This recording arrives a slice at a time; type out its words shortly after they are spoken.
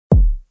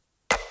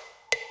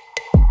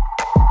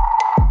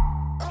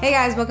Hey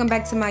guys, welcome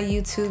back to my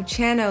YouTube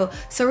channel.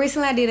 So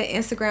recently I did an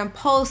Instagram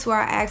post where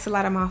I asked a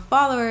lot of my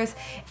followers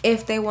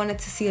if they wanted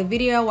to see a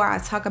video where I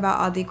talk about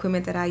all the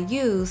equipment that I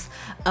use.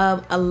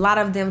 A lot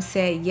of them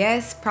said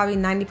yes, probably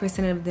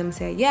 90% of them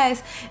said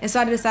yes. And so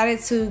I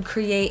decided to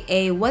create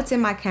a what's in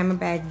my camera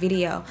bag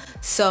video.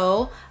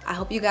 So I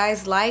hope you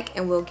guys like,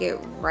 and we'll get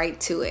right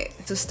to it.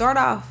 To start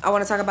off, I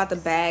want to talk about the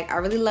bag. I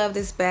really love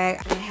this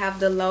bag. I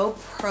have the Low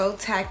Pro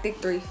Tactic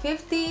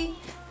 350.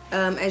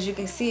 As you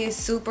can see, it's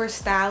super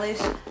stylish,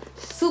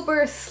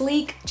 super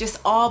sleek, just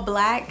all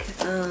black.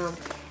 And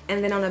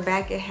then on the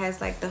back it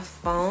has like the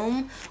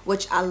foam,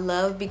 which I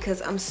love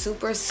because I'm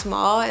super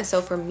small, and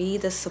so for me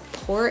the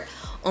support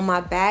on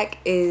my back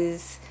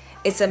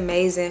it's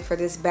amazing for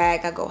this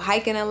bag. I go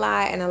hiking a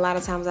lot, and a lot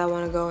of times I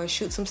want to go and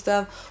shoot some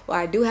stuff where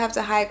I do have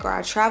to hike, or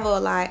I travel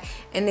a lot,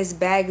 and this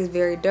bag is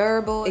very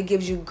durable. It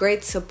gives you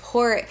great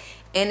support,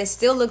 and it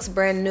still looks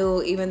brand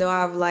new even though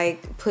I've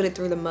like put it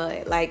through the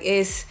mud. Like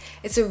it's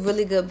a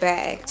really good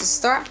bag. To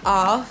start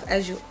off,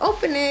 as you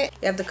open it,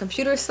 you have the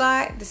computer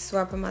slide. This is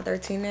where I put my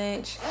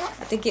 13-inch.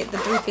 I think the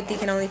 350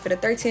 can only fit a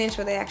 13-inch,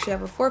 but they actually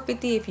have a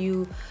 450 if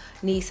you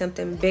need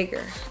something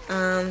bigger.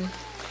 And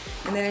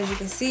then as you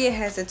can see, it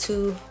has the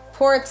two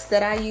ports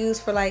that I use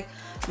for like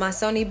my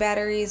Sony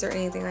batteries or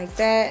anything like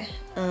that.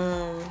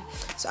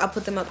 So I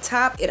put them up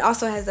top. It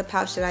also has the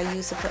pouch that I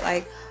use to put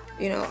like,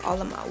 you know,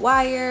 all of my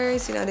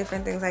wires, you know,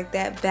 different things like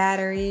that,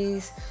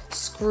 batteries,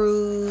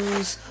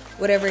 screws,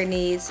 whatever it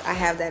needs. I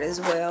have that as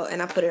well,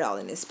 and I put it all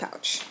in this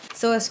pouch.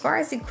 So as far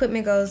as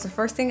equipment goes, the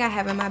first thing I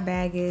have in my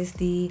bag is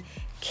the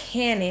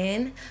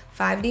Canon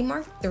 5D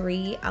Mark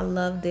III. I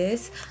love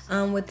this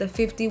with the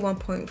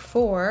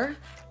 51.4.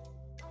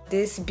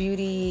 This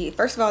beauty,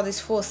 first of all, this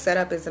full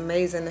setup is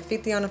amazing. The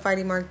 50 on the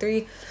 5D Mark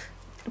III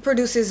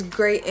produces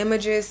great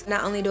images.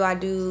 Not only do I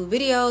do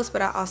videos,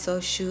 but I also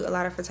shoot a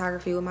lot of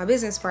photography with my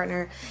business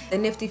partner. The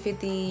Nifty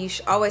 50, you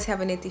should always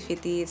have a Nifty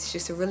 50. It's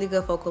just a really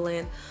good focal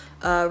length,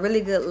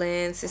 really good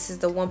lens. This is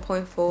the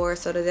 1.4,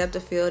 so the depth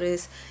of field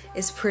is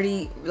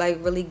pretty, like,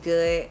 really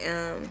good.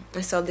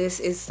 And so this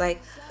is like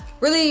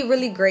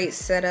really great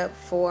setup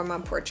for my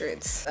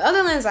portraits. The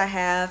other lens I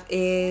have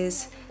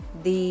is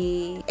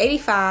the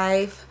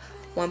 85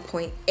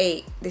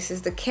 1.8. This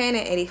is the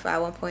Canon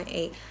 85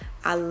 1.8.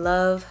 I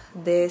love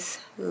this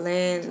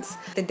lens.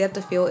 The depth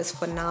of field is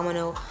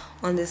phenomenal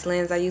on this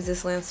lens. I use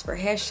this lens for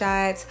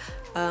headshots,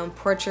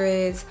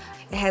 portraits.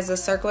 It has a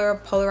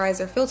circular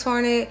polarizer filter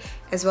on it,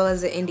 as well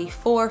as the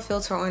ND4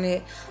 filter on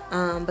it.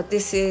 But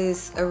this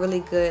is a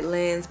really good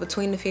lens.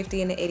 Between the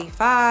 50 and the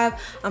 85,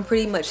 I'm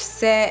pretty much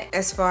set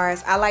as far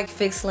as, I like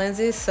fixed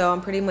lenses, so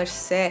I'm pretty much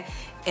set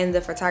in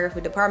the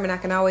photography department. I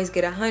can always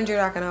get 100,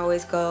 I can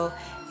always go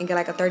and get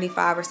like a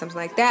 35 or something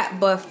like that,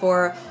 but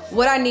for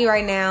what I need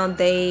right now,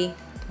 they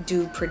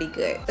do pretty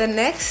good. The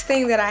next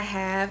thing that I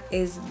have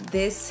is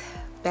this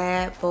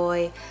bad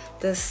boy,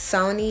 the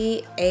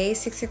Sony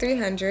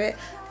a6300.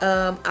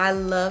 I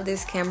love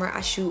this camera.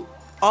 I shoot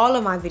all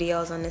of my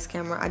videos on this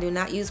camera. I do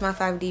not use my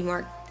 5D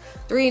Mark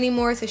III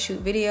anymore to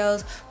shoot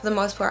videos. For the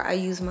most part, I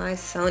use my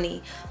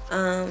Sony.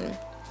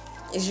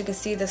 As you can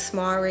see, the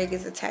small rig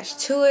is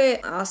attached to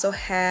it. I also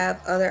have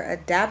other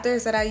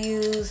adapters that I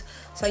use.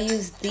 So I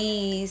use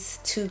these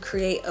to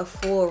create a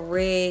full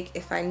rig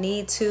if I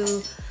need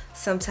to.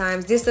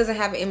 Sometimes this doesn't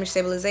have an image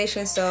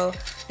stabilization, so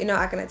you know,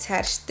 I can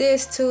attach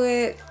this to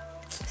it.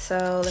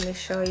 So let me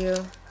show you.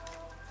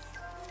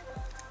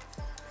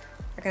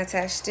 I can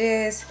attach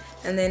this,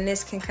 and then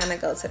this can kind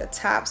of go to the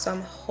top, so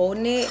I'm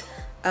holding it.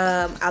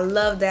 I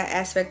love that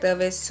aspect of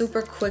it.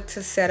 Super quick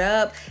to set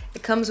up.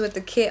 It comes with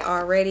the kit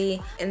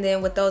already, and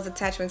then with those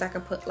attachments I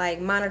can put like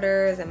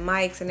monitors and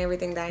mics and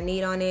everything that I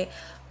need on it.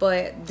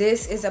 But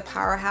this is a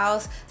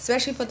powerhouse,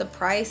 especially for the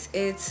price.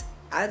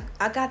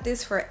 I got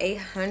this for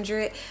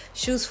 $800.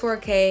 Shoots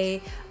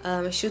 4K,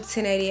 it shoots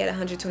 1080 at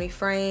 120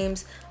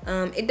 frames.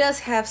 It does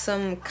have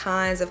some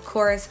cons, of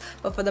course,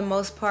 but for the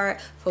most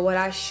part, for what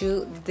I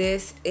shoot,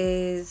 this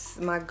is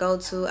my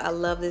go-to. I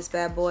love this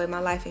bad boy. My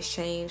life has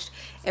changed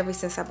ever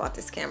since I bought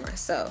this camera.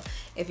 So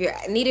if you're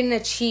needing a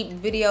cheap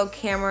video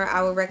camera,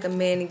 I would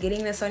recommend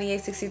getting the Sony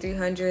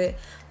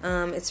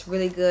a6300. It's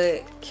really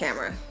good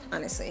camera,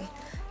 honestly.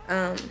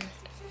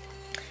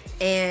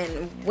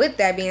 And with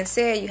that being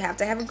said, you have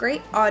to have a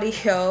great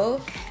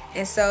audio.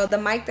 And so the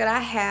mic that I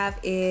have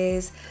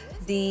is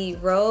the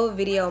Rode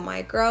Video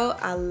Micro.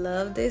 I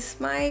love this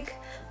mic.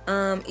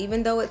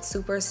 Even though it's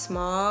super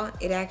small,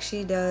 it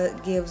actually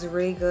gives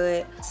really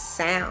good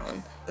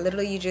sound.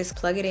 Literally, you just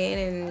plug it in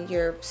and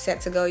you're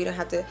set to go. You don't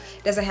have to,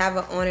 it doesn't have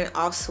an on and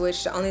off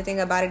switch. The only thing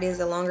about it is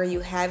the longer you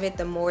have it,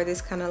 the more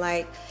this kind of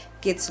like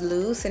gets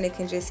loose, and it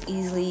can just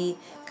easily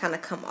kind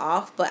of come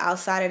off. But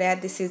outside of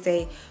that, this is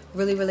a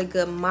really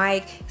good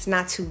mic. It's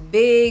not too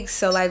big,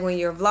 so like when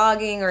you're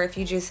vlogging or if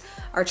you just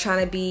are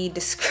trying to be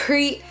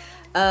discreet,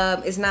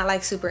 It's not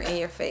like super in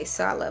your face,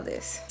 so I love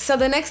this. So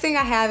the next thing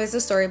I have is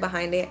the story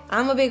behind it.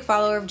 I'm a big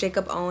follower of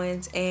Jacob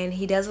Owens, and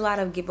he does a lot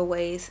of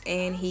giveaways,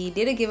 and he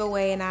did a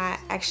giveaway and I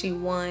actually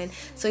won.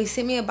 So he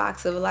sent me a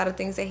box of a lot of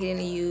things that he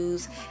didn't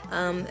use.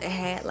 It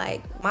had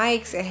like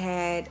mics, it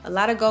had a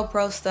lot of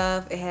GoPro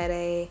stuff, it had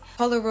a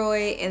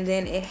Polaroid, and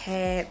then it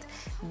had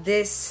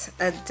this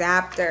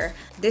adapter.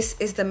 This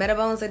is the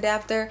Metabones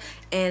adapter,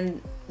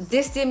 and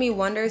this did me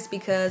wonders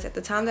because at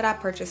the time that I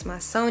purchased my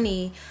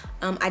Sony,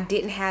 I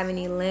didn't have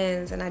any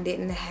lens, and I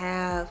didn't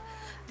have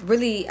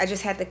really, I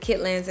just had the kit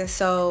lens. And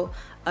so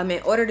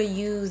in order to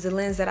use the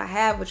lens that I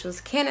have, which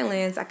was Canon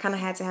lens, I kind of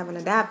had to have an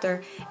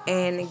adapter,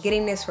 and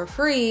getting this for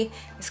free,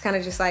 it's kind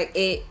of just like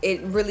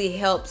it really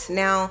helped.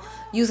 Now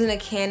using a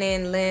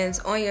Canon lens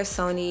on your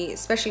Sony,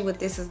 especially with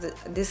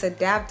this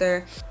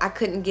adapter, I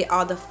couldn't get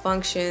all the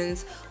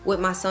functions with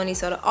my Sony.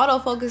 So the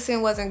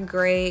autofocusing wasn't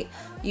great,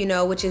 you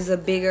know, which is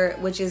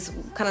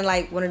kind of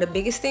like one of the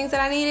biggest things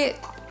that I needed.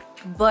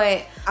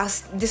 But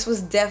this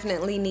was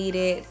definitely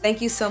needed.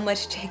 Thank you so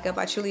much, Jacob.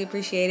 I truly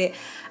appreciate it.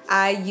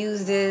 I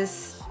use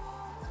this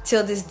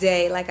till this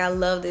day. Like, I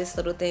love this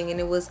little thing, and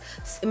it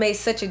made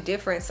such a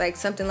difference. Like,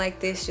 something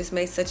like this just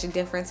made such a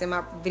difference in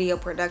my video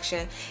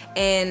production.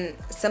 And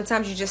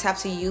sometimes you just have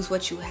to use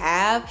what you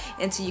have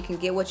until you can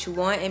get what you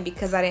want. And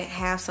because I didn't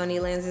have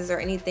Sony lenses or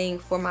anything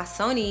for my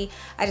Sony,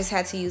 I just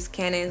had to use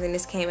Canons, and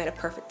this came at a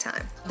perfect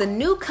time. The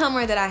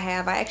newcomer that I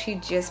have, I actually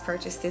just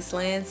purchased this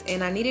lens,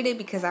 and I needed it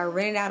because I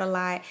rented out a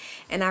lot,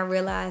 and I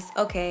realized,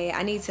 okay,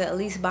 I need to at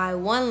least buy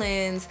one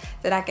lens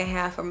that I can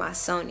have for my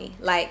Sony.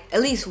 Like,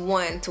 at least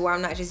one, to where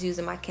I'm not just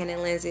using my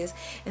Canon lenses.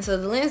 And so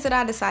the lens that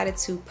I decided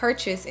to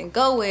purchase and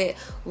go with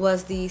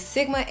was the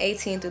Sigma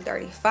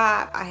 18-35.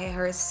 I had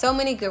heard so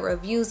many good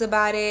reviews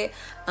about it.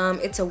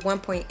 It's a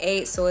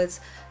 1.8, so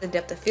the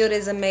depth of field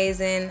is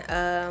amazing.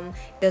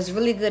 Does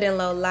really good in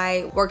low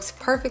light. Works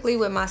perfectly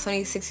with my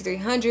Sony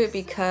 6300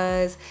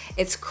 because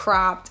it's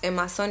cropped, and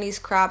my Sony's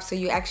cropped, so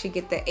you actually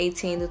get the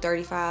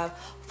 18-35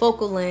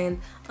 focal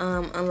length,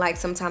 unlike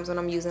sometimes when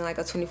I'm using like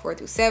a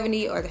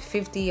 24-70 or the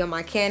 50 on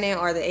my Canon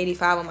or the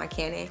 85 on my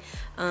Canon.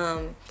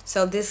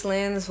 So this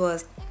lens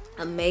was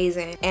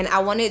amazing, and I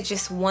wanted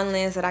just one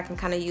lens that I can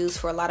kind of use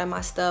for a lot of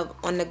my stuff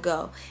on the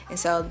go. And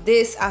so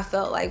this, I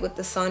felt like with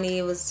the Sony,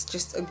 it was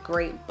just a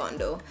great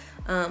bundle.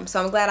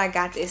 So I'm glad I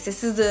got this.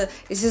 This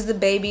is the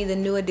baby, the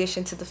new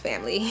addition to the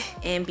family.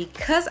 And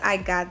because I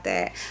got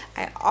that,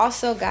 I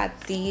also got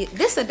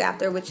this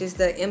adapter, which is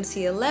the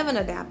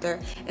MC11 adapter.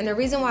 And the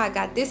reason why I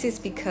got this is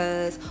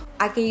because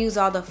I can use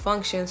all the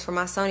functions for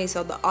my Sony.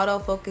 So the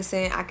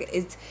autofocusing,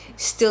 it's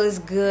still as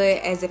good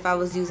as if I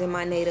was using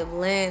my native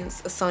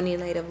lens, a Sony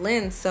native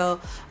lens. So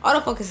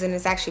autofocusing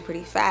is actually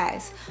pretty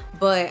fast.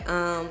 But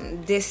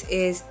this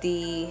is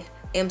the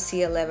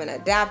MC11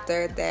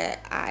 adapter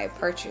that I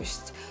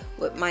purchased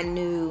with my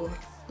new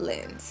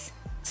lens.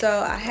 So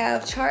I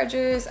have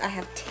chargers, I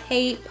have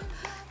tape,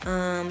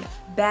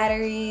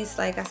 batteries.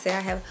 Like I said,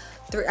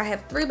 I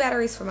have three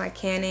batteries for my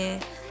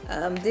Canon.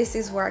 This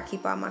is where I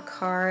keep all my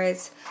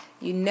cards.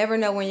 You never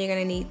know when you're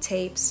gonna need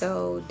tape,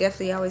 so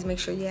definitely always make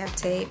sure you have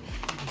tape.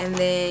 And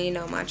then, you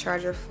know, my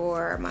charger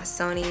for my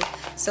Sony.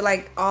 So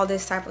like all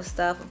this type of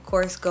stuff, of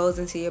course, goes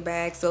into your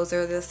bags. Those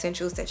are the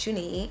essentials that you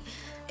need.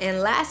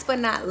 And last but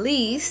not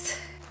least,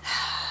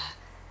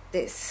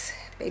 this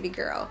baby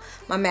girl,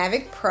 my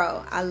Mavic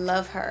Pro. I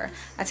love her.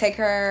 I take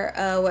her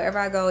wherever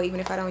I go, even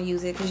if I don't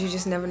use it, because you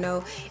just never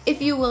know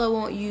if you will or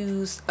won't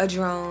use a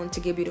drone to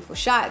get beautiful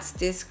shots.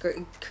 This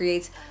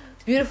creates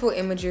beautiful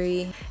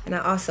imagery. And I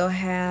also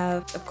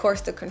have, of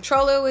course, the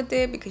controller with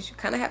it, because you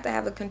kind of have to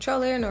have a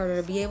controller in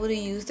order to be able to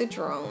use the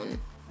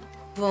drone.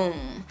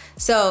 Boom.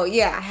 So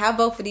yeah, I have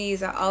both of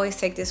these. I always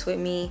take this with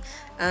me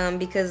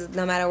because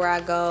no matter where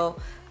I go,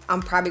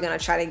 I'm probably gonna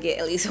try to get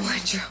at least one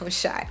drone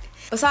shot.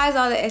 Besides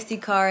all the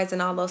SD cards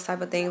and all those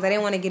type of things, I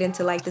didn't want to get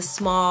into like the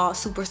small,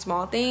 super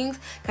small things.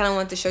 Kind of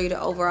wanted to show you the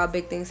overall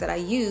big things that I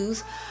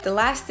use. The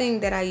last thing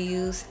that I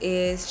use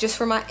is just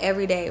for my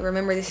everyday.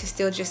 Remember, this is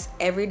still just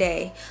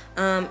everyday.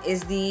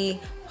 Is the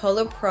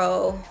Polar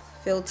Pro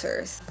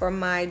filters. For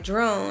my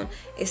drone,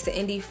 it's the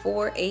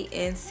ND4, 8,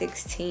 and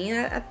 16,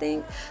 I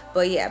think.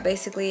 But yeah,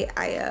 basically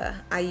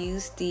I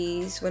use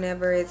these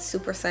whenever it's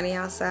super sunny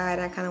outside.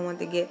 I kind of want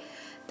to get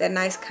that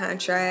nice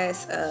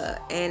contrast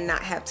and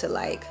not have to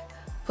like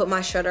put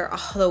my shutter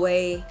all the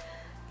way,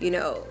 you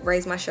know,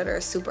 raise my shutter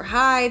super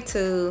high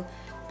to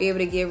be able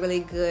to get really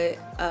good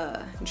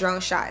drone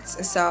shots.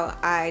 And so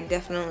I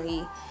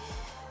definitely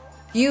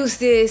use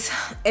this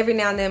every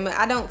now and then.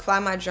 I don't fly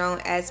my drone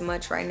as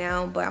much right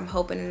now, but I'm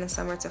hoping in the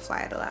summer to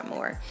fly it a lot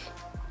more.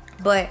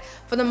 But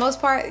for the most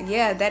part,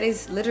 yeah, that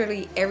is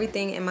literally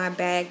everything in my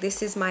bag.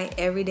 This is my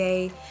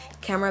everyday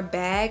camera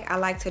bag. I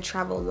like to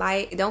travel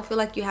light. Don't feel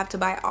like you have to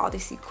buy all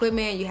this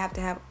equipment. You have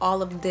to have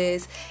all of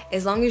this.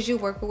 As long as you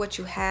work with what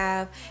you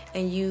have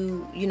and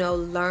you know,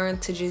 learn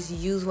to just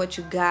use what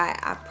you got,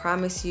 I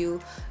promise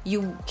you,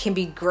 you can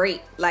be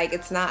great. Like,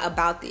 it's not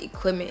about the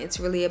equipment. It's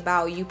really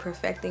about you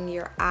perfecting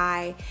your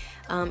eye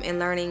and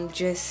learning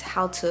just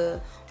how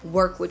to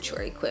work with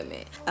your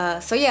equipment.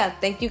 So yeah,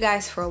 thank you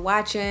guys for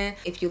watching.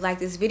 If you like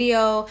this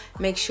video,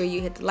 make sure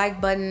you hit the like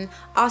button.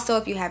 Also,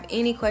 if you have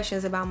any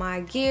questions about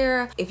my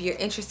gear, if you're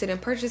interested in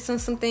purchasing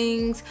some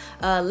things,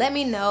 let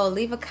me know,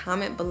 leave a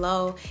comment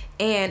below.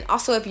 And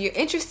also, if you're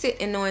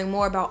interested in knowing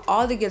more about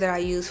all the gear that I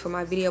use for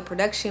my video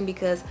production,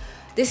 because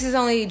this is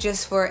only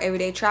just for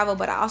everyday travel,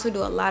 but I also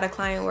do a lot of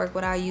client work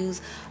where I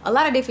use a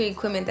lot of different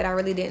equipment that I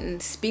really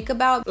didn't speak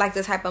about, like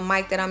the type of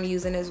mic that I'm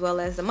using as well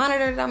as the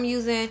monitor that I'm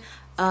using.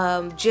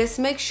 Just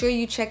make sure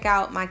you check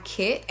out my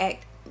kit at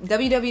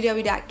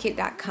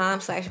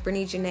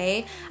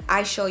www.kit.com/BrittneyJanae.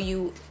 I show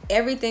you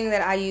everything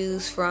that I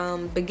use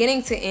from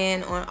beginning to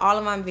end on all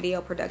of my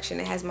video production.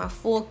 It has my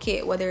full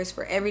kit, whether it's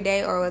for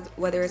everyday or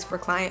whether it's for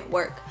client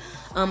work.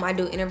 I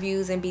do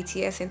interviews and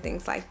BTS and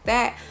things like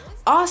that.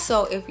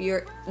 Also, if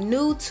you're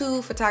new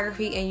to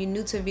photography and you're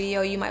new to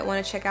video, you might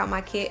want to check out my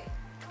kit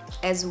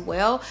as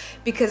well,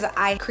 because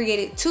I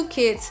created 2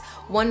 kits,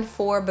 one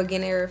for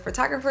beginner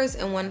photographers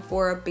and one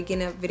for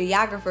beginner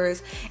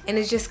videographers, and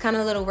it's just kind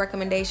of little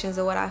recommendations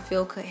of what I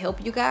feel could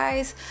help you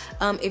guys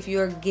if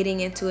you're getting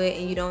into it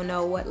and you don't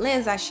know what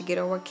lens I should get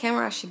or what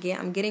camera I should get.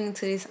 I'm getting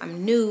into this,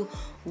 I'm new,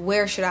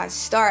 where should I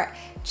start?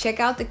 Check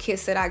out the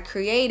kits that I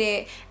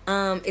created.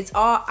 It's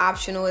all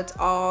optional, it's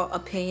all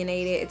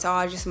opinionated, it's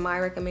all just my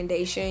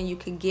recommendation. You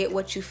can get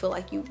what you feel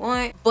like you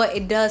want, but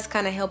it does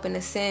kind of help in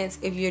a sense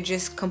if you're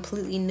just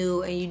completely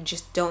new and you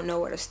just don't know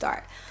where to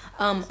start.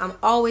 I'm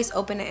always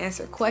open to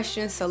answer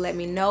questions, so let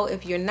me know.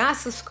 If you're not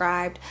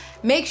subscribed,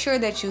 make sure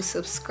that you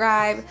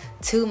subscribe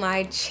to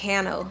my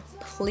channel,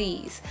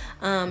 please.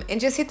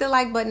 And just hit the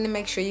like button and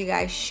make sure you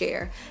guys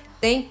share.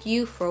 Thank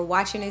you for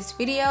watching this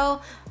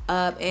video,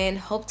 and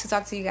hope to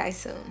talk to you guys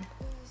soon.